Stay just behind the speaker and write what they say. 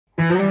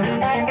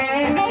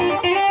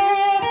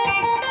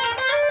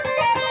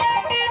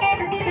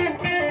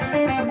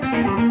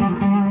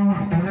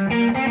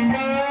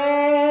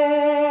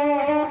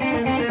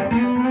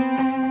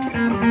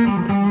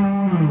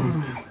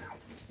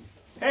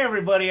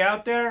Everybody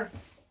out there,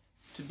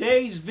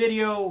 today's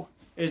video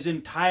is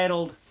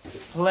entitled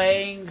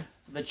Playing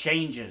the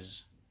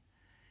Changes.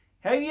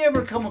 Have you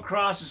ever come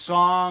across a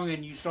song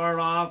and you start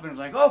off and it's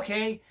like,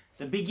 okay,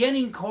 the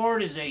beginning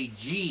chord is a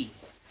G.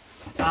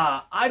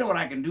 I know what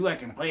I can do. I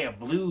can play a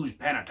blues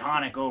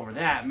pentatonic over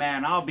that.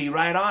 Man, I'll be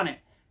right on it.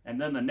 And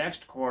then the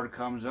next chord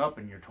comes up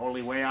and you're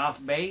totally way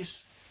off base.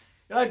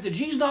 You're like, the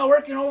G's not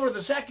working over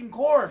the second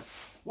chord.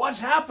 What's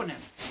happening?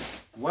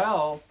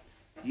 Well,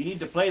 you need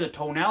to play the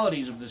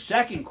tonalities of the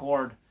second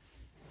chord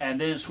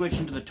and then switch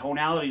into the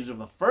tonalities of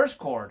the first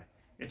chord.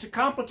 It's a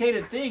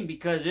complicated thing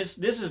because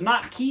this is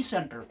not key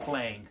center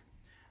playing.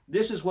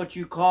 This is what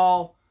you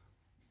call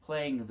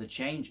playing the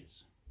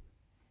changes.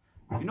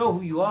 You know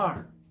who you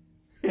are.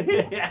 And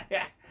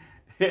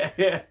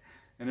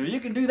if you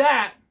can do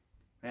that,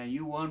 man,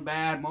 you one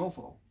bad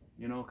mofo.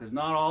 You know, because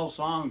not all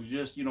songs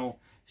just, you know,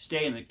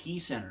 stay in the key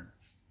center.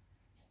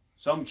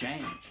 Some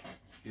change.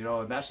 You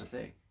know, that's the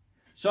thing.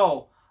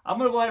 So, I'm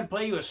going to go ahead and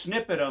play you a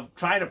snippet of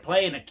trying to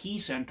play in a key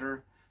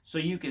center so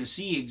you can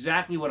see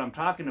exactly what I'm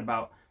talking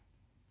about.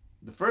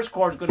 The first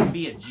chord is going to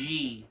be a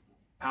G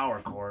power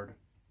chord,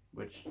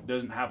 which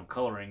doesn't have a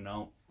coloring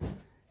note.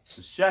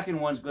 The second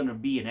one's going to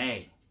be an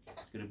A.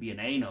 It's going to be an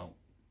A note.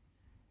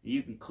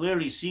 You can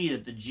clearly see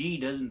that the G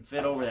doesn't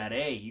fit over that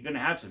A. You're going to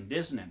have some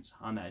dissonance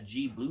on that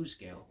G blues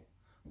scale.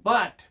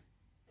 But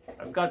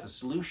I've got the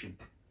solution.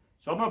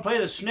 So I'm going to play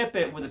the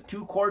snippet with the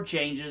two chord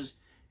changes,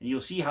 and you'll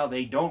see how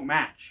they don't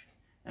match.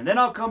 And then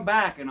I'll come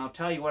back and I'll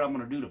tell you what I'm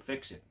going to do to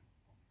fix it.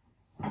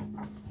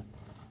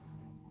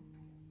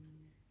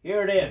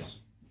 Here it is.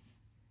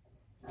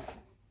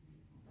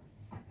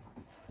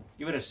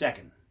 Give it a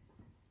second.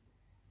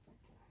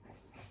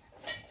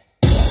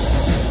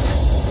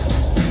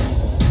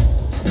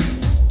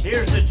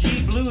 Here's the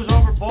G blues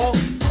over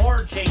both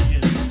chord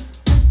changes.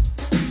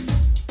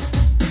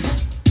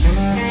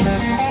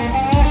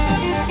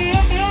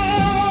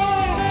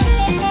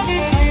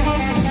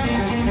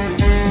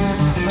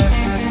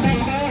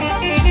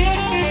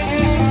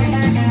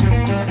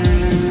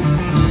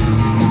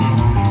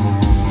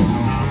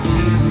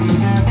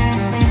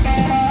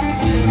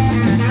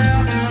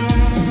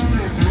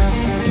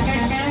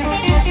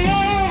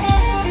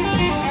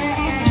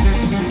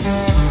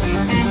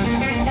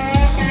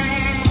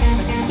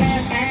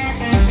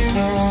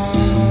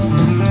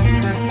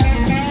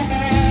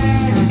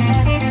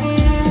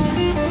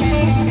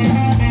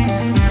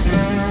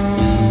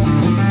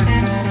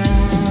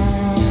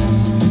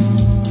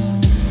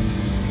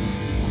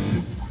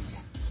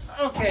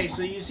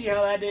 So you see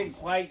how that didn't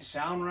quite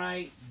sound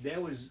right? There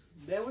was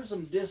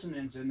some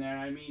dissonance in there.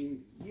 I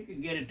mean, you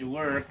can get it to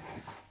work.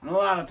 And a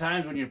lot of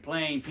times when you're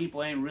playing,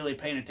 people ain't really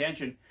paying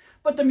attention.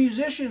 But the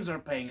musicians are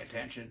paying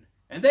attention.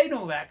 And they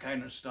know that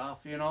kind of stuff,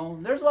 you know.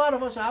 There's a lot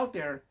of us out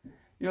there.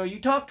 You know, you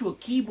talk to a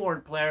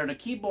keyboard player, and a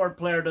keyboard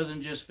player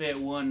doesn't just fit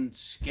one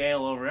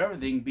scale over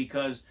everything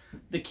because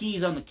the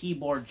keys on the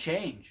keyboard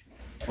change.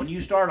 When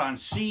you start on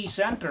C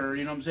center,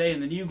 you know what I'm saying,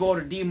 and then you go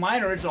to D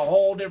minor, it's a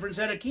whole different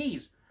set of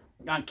keys.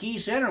 On key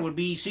center would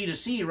be C to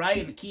C, right?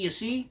 In the key of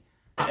C.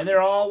 And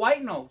they're all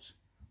white notes.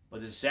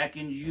 But the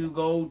second you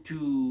go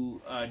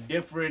to a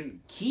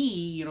different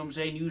key, you know what I'm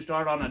saying, you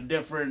start on a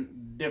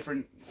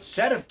different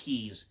set of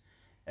keys.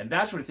 And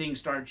that's where things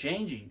start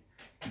changing.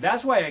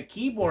 That's why a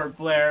keyboard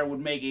player would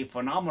make a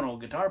phenomenal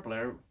guitar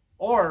player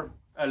or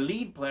a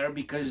lead player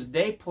because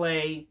they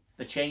play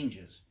the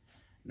changes.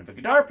 And if a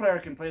guitar player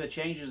can play the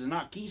changes and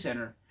not key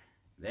center,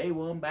 they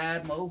one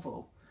bad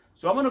mofo.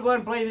 So I'm going to go ahead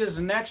and play this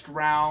next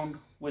round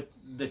with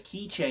the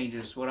key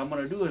changes. What I'm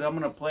going to do is I'm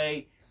going to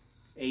play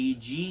a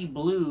G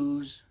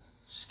blues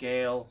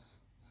scale,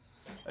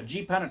 a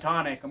G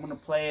pentatonic. I'm going to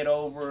play it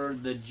over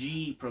the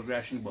G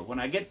progression. But when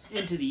I get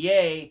into the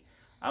A,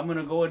 I'm going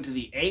to go into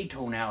the A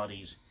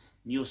tonalities.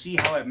 And you'll see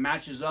how it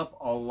matches up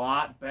a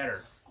lot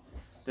better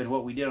than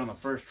what we did on the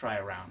first try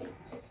around.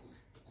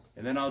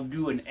 And then I'll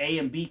do an A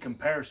and B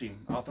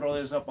comparison. I'll throw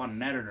this up on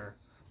an editor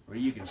where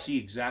you can see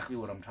exactly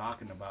what I'm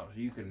talking about. So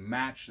you can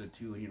match the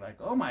two and you're like,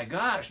 oh my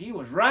gosh, he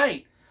was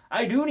right.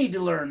 I do need to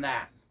learn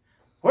that.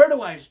 Where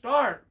do I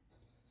start?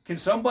 Can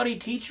somebody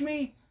teach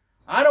me?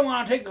 I don't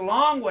want to take the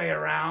long way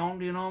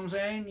around, you know what I'm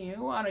saying?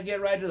 You want to get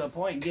right to the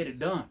point and get it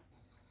done.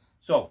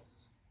 So,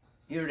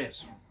 here it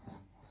is.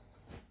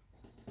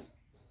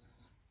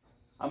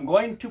 I'm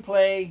going to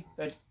play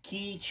the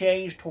key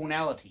change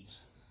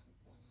tonalities.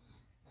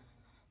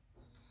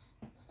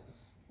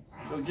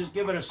 So just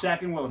give it a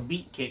second while the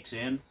beat kicks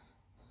in.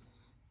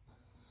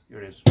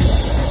 Here it is.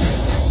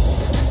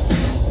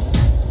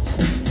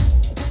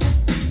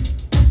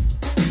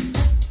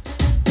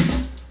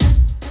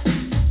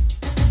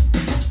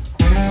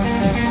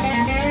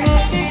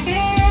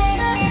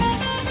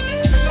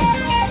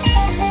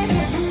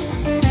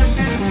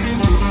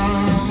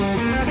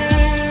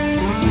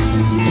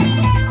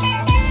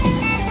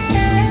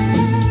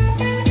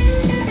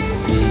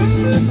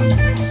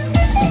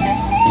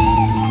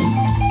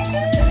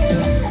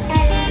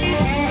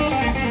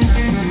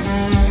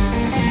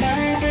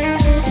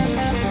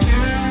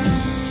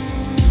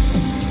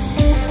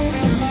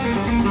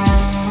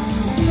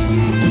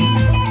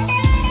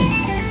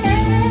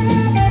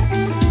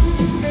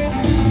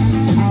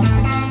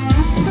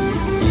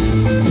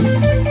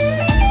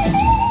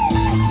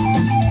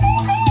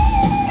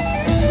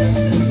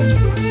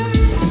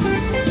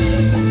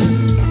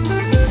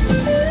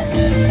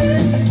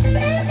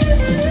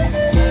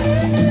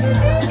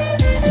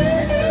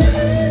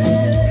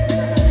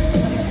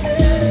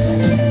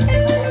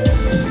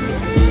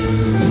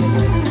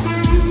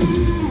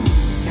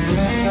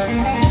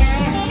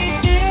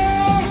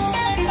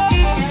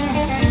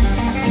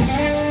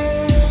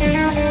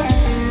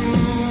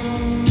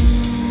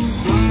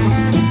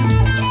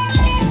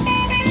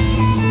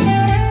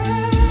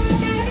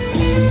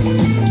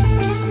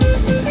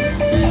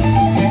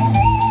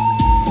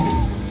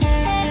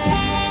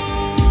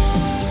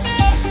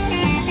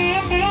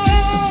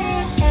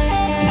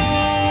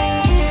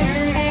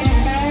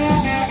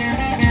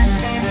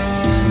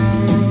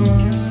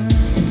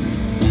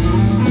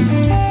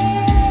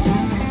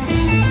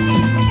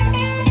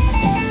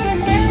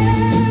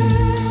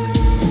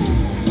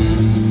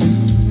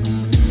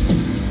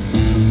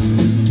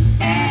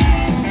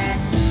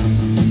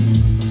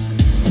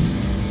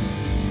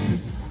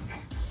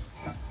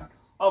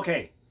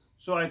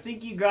 So I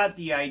think you got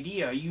the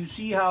idea. You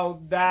see how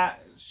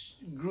that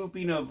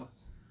grouping of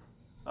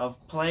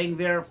playing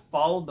there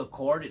followed the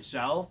chord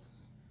itself?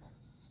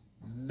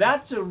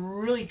 That's a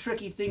really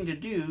tricky thing to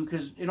do,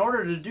 because in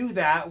order to do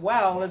that,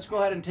 well, let's go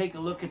ahead and take a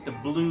look at the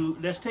blue.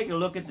 Let's take a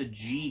look at the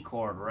G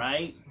chord,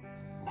 right?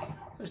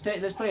 Let's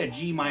play a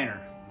G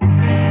minor.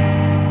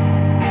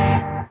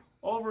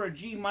 Over a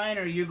G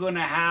minor, you're going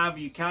to have,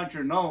 you count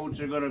your notes,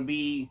 are going to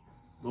be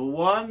the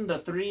 1, the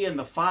 3, and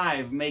the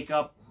 5 make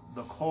up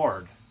the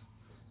chord.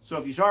 So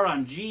if you start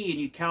on G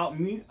and you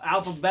count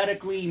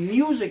alphabetically,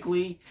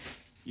 musically,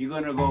 you're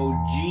going to go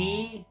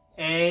G,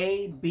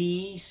 A,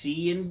 B,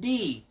 C, and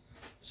D.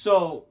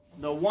 So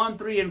the 1,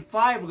 3, and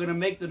 5 are going to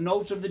make the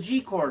notes of the G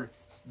chord.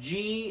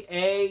 G,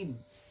 A,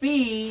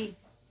 B,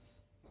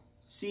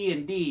 C,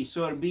 and D.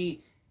 So it'll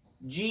be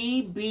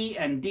G, B,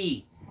 and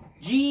D.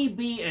 G,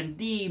 B, and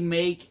D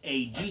make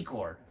a G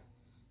chord.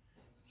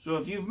 So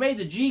if you've made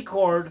the G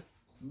chord,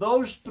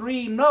 those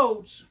 3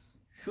 notes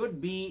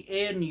should be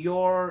in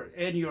your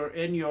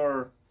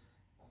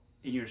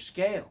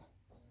scale.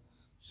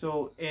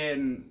 So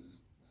in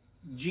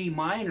G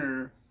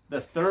minor,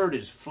 the 3rd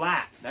is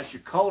flat. That's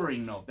your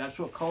coloring note. That's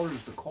what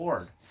colors the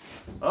chord.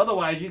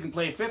 Otherwise, you can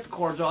play 5th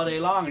chords all day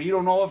long and you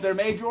don't know if they're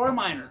major or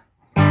minor.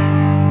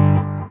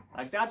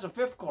 Like that's a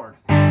 5th chord.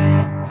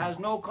 It has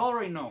no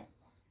coloring note.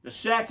 The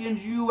second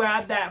you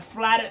add that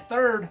flat at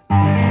 3rd,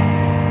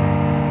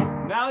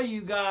 now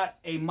you got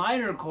a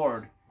minor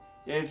chord.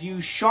 If you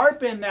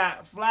sharpen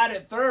that flat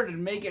at 3rd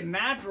and make it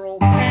natural,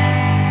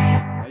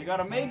 now you got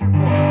a major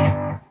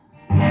chord.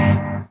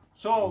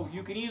 So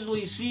you can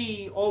easily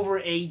see over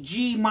a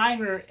G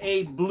minor,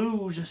 a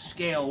blues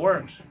scale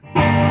works.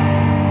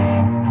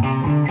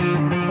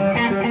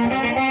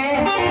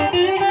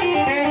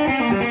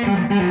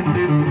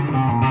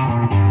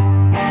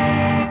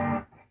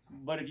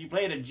 But if you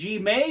played a G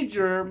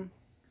major,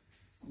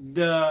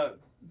 the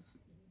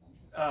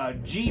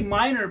G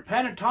minor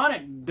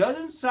pentatonic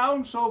doesn't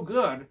sound so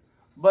good,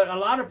 but a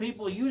lot of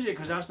people use it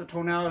because that's the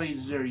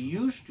tonalities they're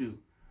used to.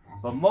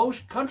 But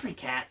most country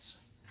cats,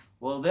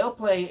 well, they'll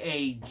play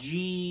a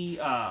G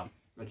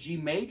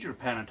major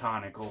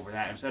pentatonic over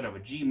that instead of a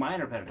G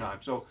minor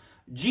pentatonic. So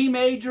G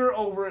major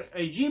over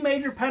a G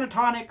major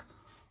pentatonic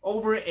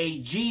over a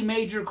G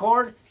major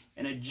chord,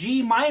 and a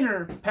G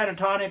minor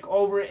pentatonic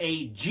over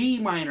a G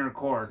minor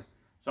chord.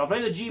 So I'll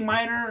play the G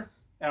minor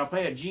and I'll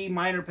play a G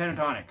minor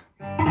pentatonic.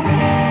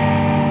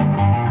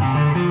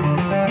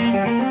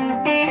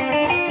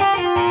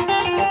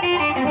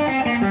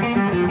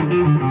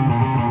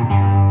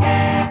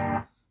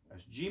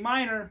 That's G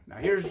minor. Now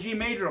here's G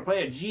major. I'll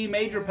play a G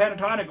major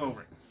pentatonic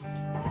over it.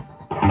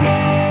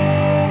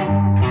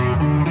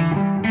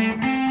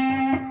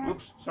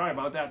 Oops, sorry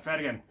about that. Try it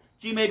again.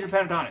 G major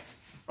pentatonic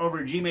over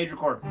a G major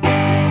chord.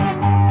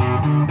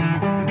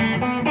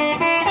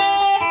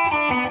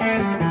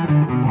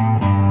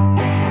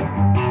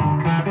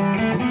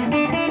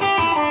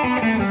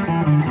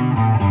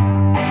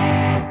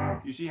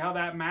 You see how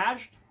that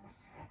matched?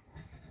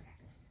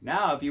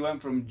 Now if you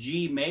went from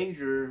G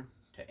major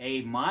to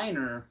A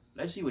minor,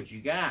 let's see what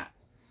you got.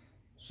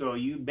 So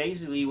you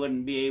basically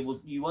wouldn't be able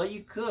to, well,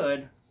 you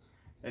could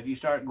if you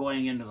start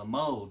going into the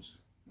modes.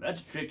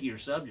 That's a trickier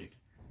subject.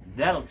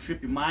 That'll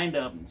trip your mind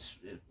up and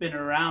spin it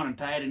around and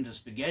tie it into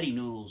spaghetti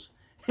noodles.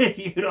 If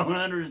you don't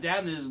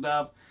understand this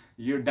stuff,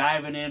 you're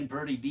diving in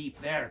pretty deep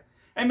there.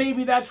 And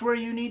maybe that's where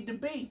you need to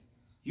be.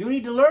 You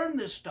need to learn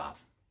this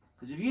stuff.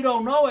 Because if you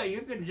don't know it,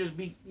 you're going to just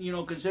be,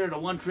 considered a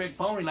one-trick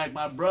pony, like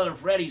my brother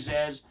Freddie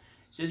says.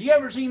 He says, you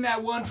ever seen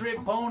that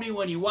one-trick pony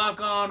when you walk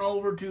on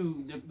over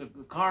to the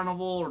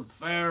carnival or the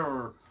fair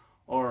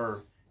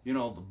or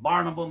the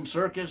Barnum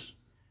Circus?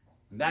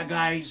 And that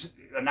guy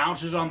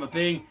announces on the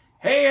thing,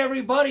 hey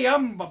everybody,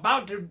 I'm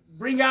about to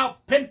bring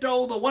out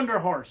Pinto the Wonder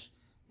Horse.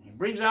 And he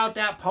brings out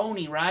that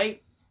pony,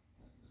 right?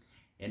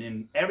 And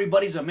in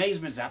everybody's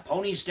amazement, that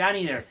pony's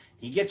standing there.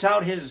 He gets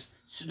out his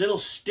little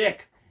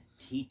stick.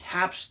 He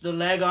taps the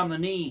leg on the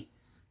knee.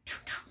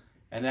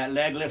 And that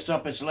leg lifts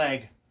up its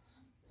leg.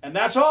 And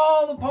that's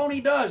all the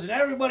pony does. And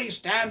everybody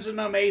stands in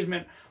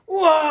amazement.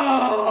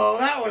 Whoa,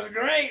 that was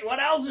great. What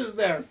else is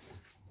there?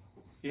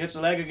 He hits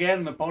the leg again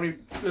and the pony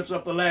lifts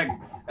up the leg.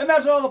 And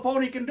that's all the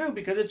pony can do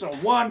because it's a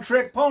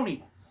one-trick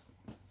pony.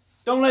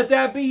 Don't let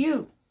that be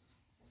you.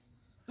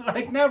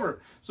 Like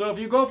never. So if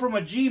you go from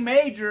a G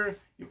major,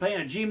 you're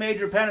playing a G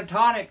major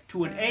pentatonic,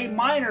 to an A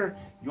minor,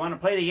 you want to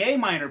play the A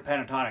minor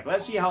pentatonic.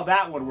 Let's see how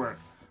that would work.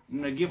 I'm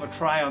going to give a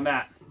try on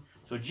that.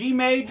 So G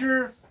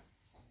major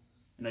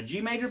and a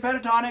G major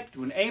pentatonic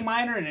to an A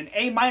minor and an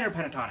A minor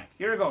pentatonic.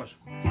 Here it goes.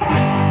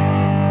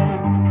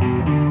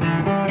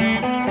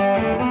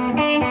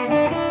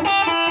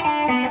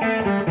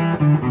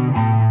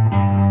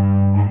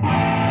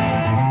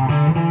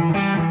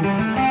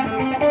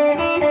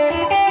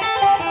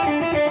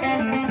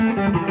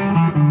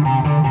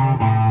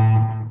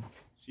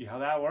 See how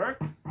that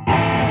worked?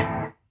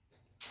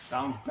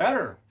 Sounds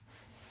better.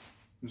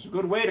 It's a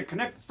good way to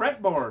connect the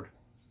fretboard.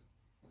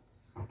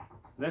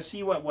 let's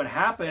see what would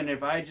happen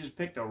if I just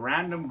picked a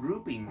random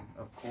grouping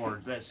of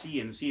chords. Let's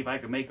see and see if I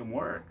can make them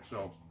work.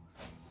 So.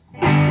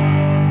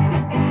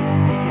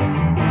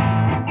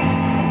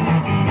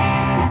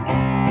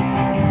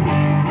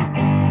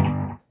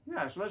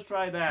 Yeah, so let's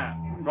try that.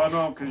 Well,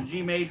 no, because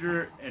G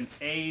major and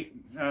A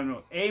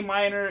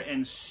minor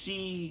and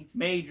C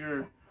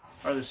major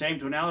are the same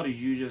tonalities.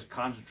 You just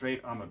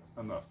concentrate on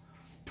the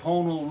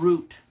tonal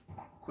root,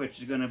 which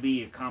is going to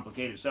be a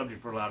complicated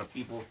subject for a lot of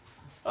people.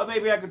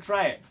 Maybe I could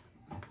try it.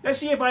 Let's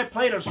see if I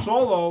played a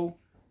solo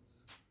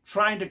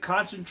trying to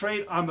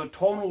concentrate on the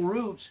tonal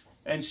roots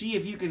and see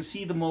if you can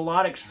see the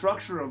melodic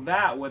structure of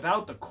that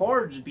without the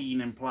chords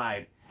being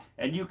implied.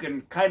 And you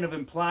can kind of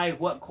imply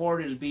what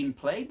chord is being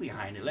played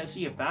behind it. Let's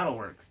see if that'll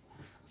work.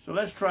 So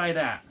let's try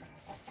that.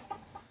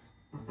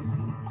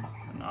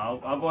 And I'll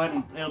go ahead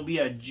and it'll be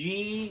a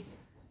G,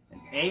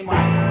 an A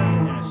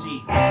minor, and a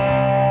C.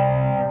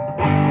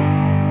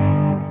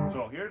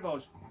 So here it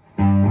goes.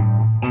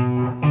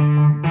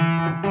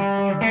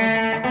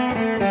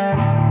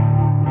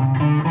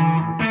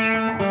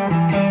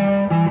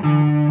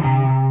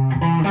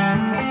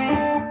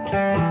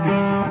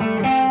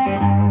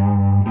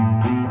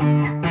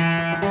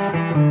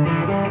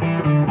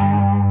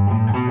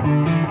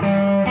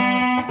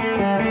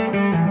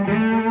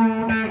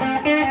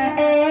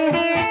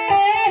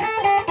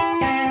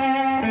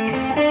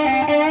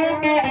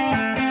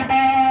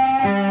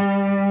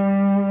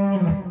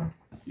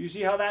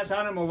 See how that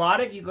sounded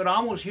melodic? You could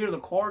almost hear the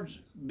chords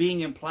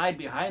being implied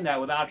behind that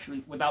without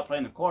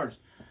playing the chords.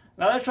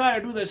 Now let's try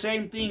to do the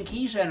same thing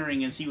key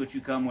centering and see what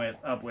you come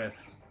up with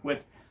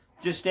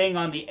just staying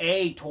on the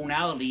A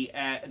tonality,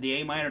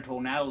 the A minor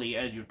tonality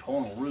as your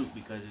tonal root,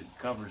 because it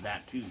covers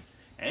that too.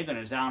 And it's going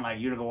to sound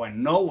like you're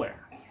going nowhere.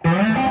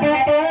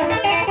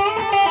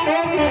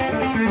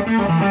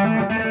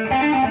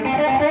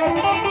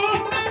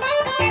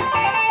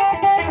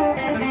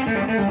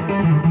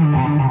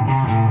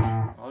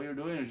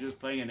 Just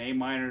playing an A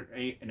minor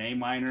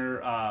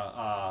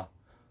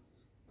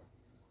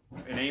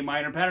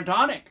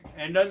pentatonic,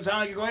 and it doesn't sound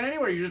like you're going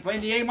anywhere. You're just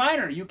playing the A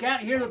minor. You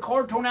can't hear the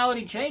chord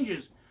tonality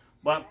changes,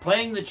 but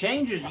playing the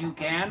changes you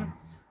can.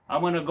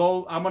 I'm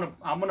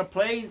gonna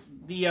play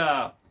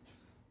the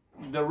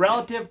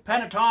relative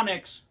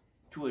pentatonics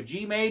to a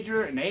G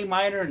major, an A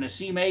minor, and a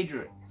C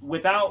major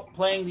without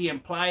playing the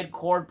implied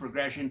chord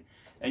progression,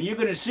 and you're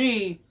gonna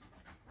see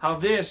how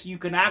you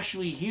can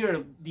actually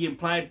hear the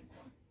implied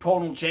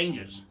tonal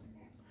changes.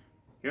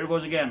 Here it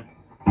goes again.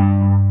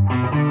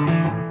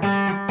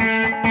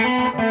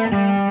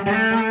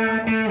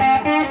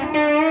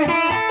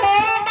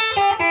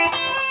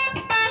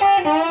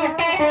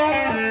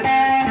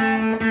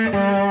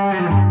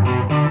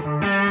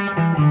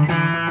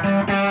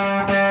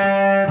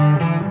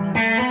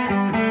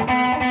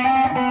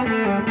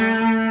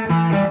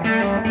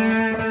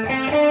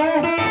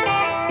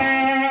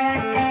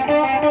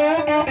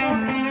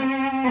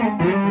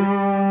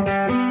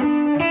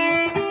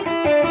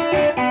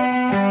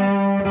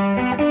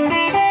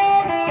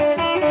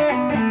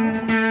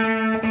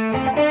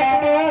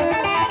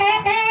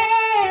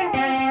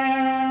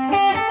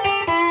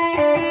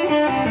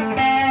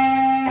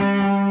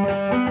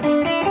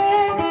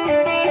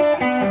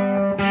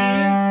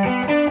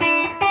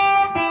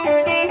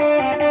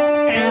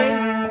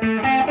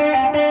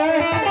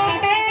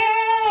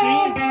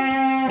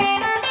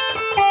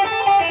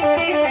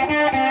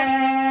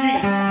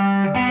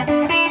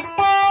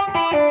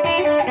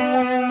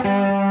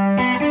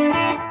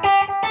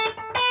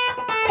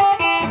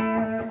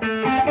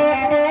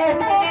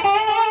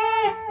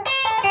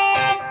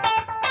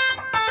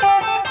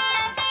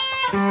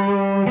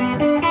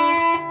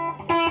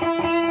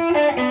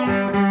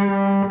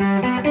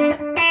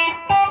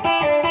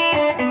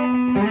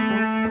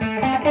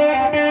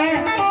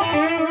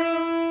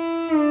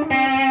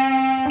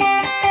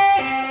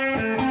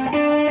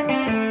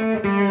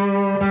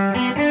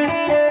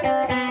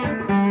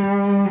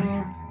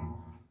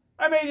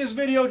 This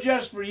video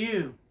just for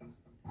you.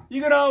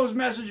 You can always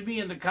message me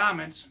in the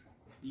comments.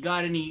 You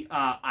got any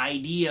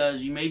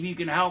ideas? Maybe you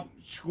can help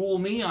school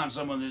me on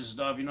some of this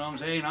stuff. You know what I'm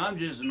saying? I'm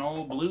just an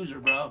old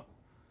blueser, bro.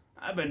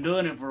 I've been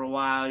doing it for a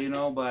while, you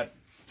know, but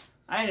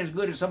I ain't as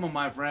good as some of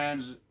my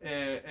friends,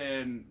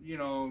 and you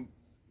know,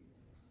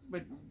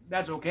 but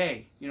that's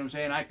okay. You know what I'm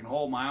saying? I can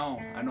hold my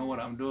own. I know what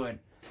I'm doing.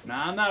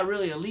 Now, I'm not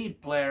really a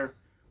lead player,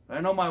 but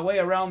I know my way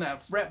around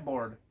that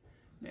fretboard.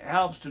 It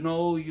helps to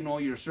know, you know,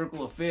 your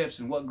circle of fifths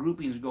and what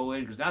groupings go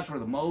in, because that's where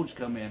the modes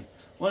come in.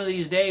 One of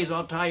these days,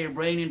 I'll tie your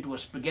brain into a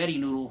spaghetti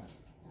noodle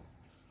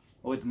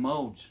with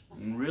modes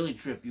and really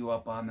trip you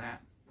up on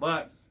that.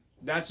 But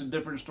that's a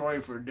different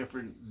story for a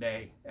different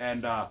day,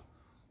 and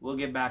we'll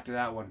get back to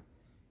that one.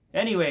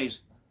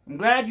 Anyways, I'm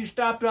glad you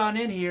stopped on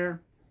in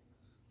here.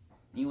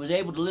 You was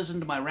able to listen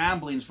to my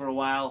ramblings for a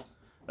while.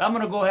 But I'm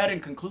going to go ahead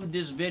and conclude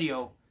this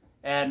video,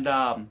 and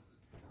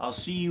I'll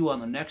see you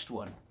on the next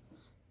one.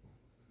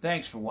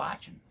 Thanks for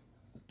watching.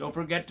 Don't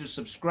forget to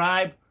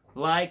subscribe,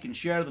 like, and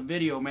share the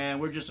video, man.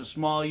 We're just a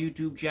small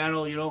YouTube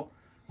channel, you know.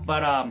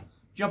 But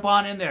jump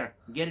on in there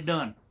and get it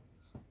done.